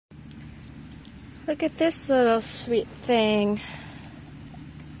Look at this little sweet thing.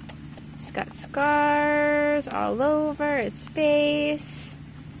 It's got scars all over his face.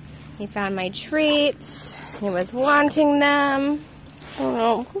 He found my treats. He was wanting them. I don't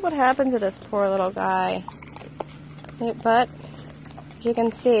know what happened to this poor little guy. But, as you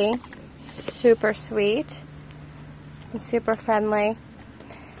can see, super sweet and super friendly.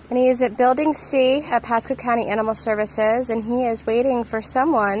 And he's at Building C at Pasco County Animal Services, and he is waiting for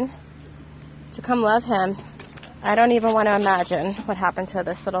someone to come love him. I don't even want to imagine what happened to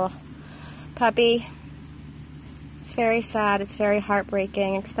this little puppy. It's very sad. It's very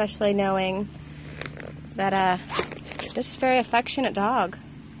heartbreaking, especially knowing that just a very affectionate dog.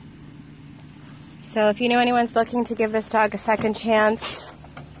 So if you know anyone's looking to give this dog a second chance,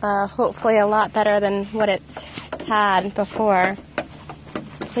 hopefully a lot better than what it's had before,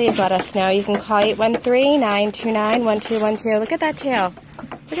 please let us know. You can call 813-929-1212. Look at that tail.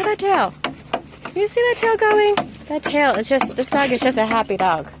 Look at that tail. You see that tail going? That tail is just, this dog is just a happy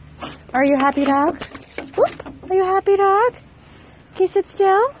dog. Are you a happy dog? Whoop. Are you a happy dog? Can you sit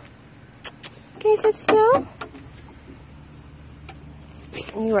still? Can you sit still?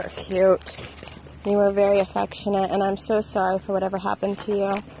 You are cute. You are very affectionate, and I'm so sorry for whatever happened to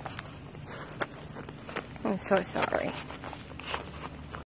you. I'm so sorry.